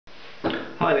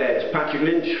Hi there, it's Patrick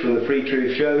Lynch from the Free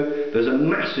Truth Show. There's a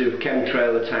massive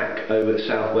chemtrail attack over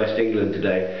southwest England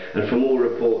today, and from all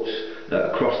reports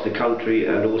across the country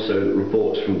and also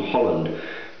reports from Holland,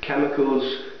 chemicals,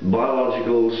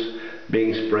 biologicals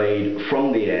being sprayed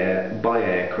from the air by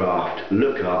aircraft.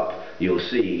 Look up, you'll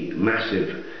see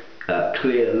massive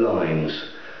clear lines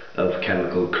of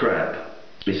chemical crap.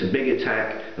 It's a big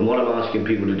attack, and what I'm asking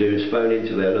people to do is phone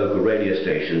into their local radio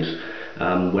stations,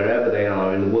 wherever they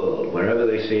are in the world, wherever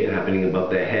they see it happening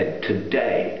above their head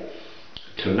today,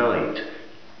 tonight.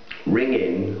 Ring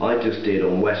in. I just did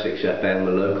on Wessex FM,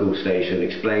 a local station,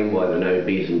 explain why there are no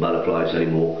bees and butterflies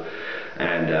anymore,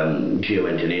 and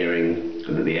geoengineering,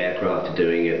 that the aircraft are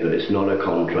doing it, that it's not a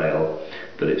contrail,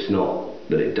 that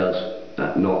it does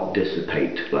not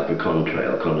dissipate like a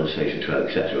contrail, condensation trail,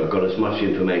 etc. I've got as much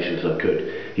information as I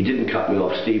could. He didn't cut me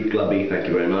off. Steve Glubby, thank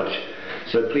you very much.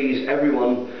 So please,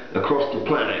 everyone across the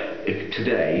planet, if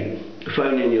today,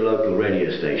 phone in your local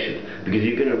radio station, because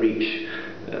you're going to reach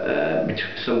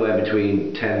somewhere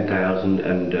between 10,000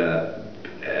 and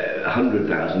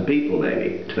 100,000 people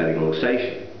maybe, depending on the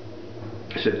station.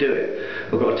 So do it.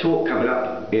 I've got a talk coming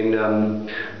up in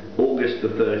August the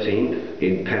 13th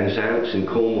in Penzance in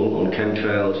Cornwall on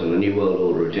chemtrails and the New World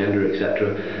Order agenda,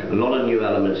 etc. A lot of new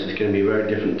elements. It's going to be a very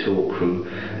different talk from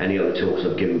any other talks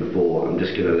I've given before. I'm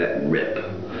just going to let rip.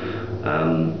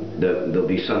 There'll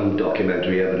be some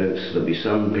documentary evidence, there'll be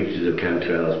some pictures of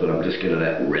chemtrails, but I'm just going to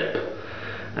let rip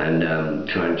and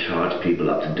try and charge people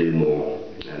up to do more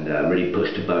and really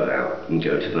push the boat out and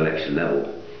go to the next level.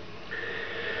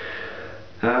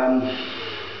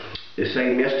 The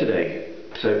same yesterday.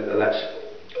 So that's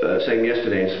same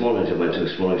yesterday in Swanage. I went to the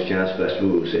Swanage Jazz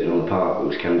Festival. We were sitting on the park. There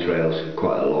was chemtrails,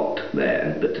 quite a lot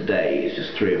there. But today it's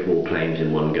just 3 or 4 planes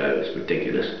in one go. It's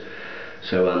ridiculous.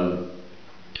 So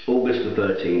August the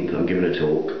 13th, I'm giving a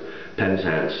talk.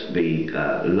 Penzance, the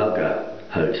Lugger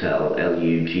Hotel,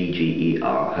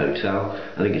 L-U-G-G-E-R Hotel.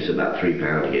 I think it's about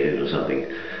 £3 to get in or something.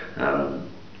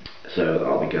 So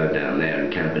I'll be going down there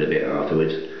and camping a bit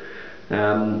afterwards.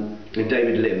 And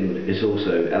David Lim is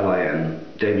also, L-I-M,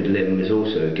 David Lim is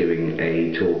also giving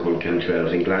a talk on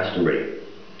chemtrails in Glastonbury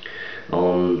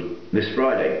on this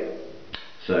Friday.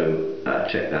 So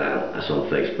check that out. That's on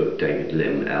Facebook, David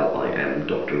Lim, L-I-M,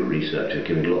 doctoral researcher,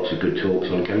 giving lots of good talks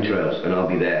on chemtrails, and I'll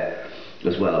be there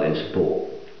as well in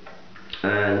support.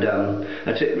 And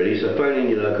that's it really. So phone in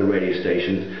your local radio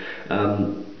stations.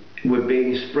 We're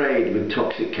being sprayed with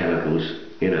toxic chemicals,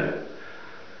 you know.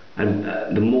 And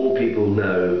the more people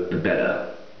know, the better,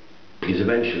 because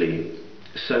eventually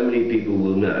so many people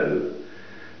will know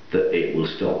that it will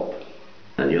stop,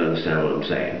 and you understand what I'm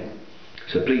saying.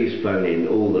 So please phone in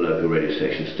all the local radio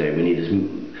stations today. We need as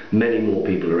many more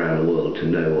people around the world to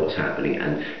know what's happening,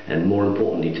 and more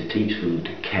importantly to teach them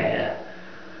to care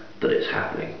that it's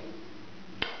happening.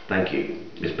 Thank you.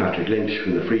 It's Patrick Lynch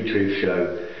from the Free Truth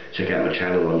Show. Check out my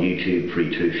channel on YouTube, Free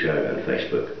Truth Show, and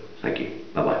Facebook. Thank you.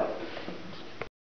 Bye bye.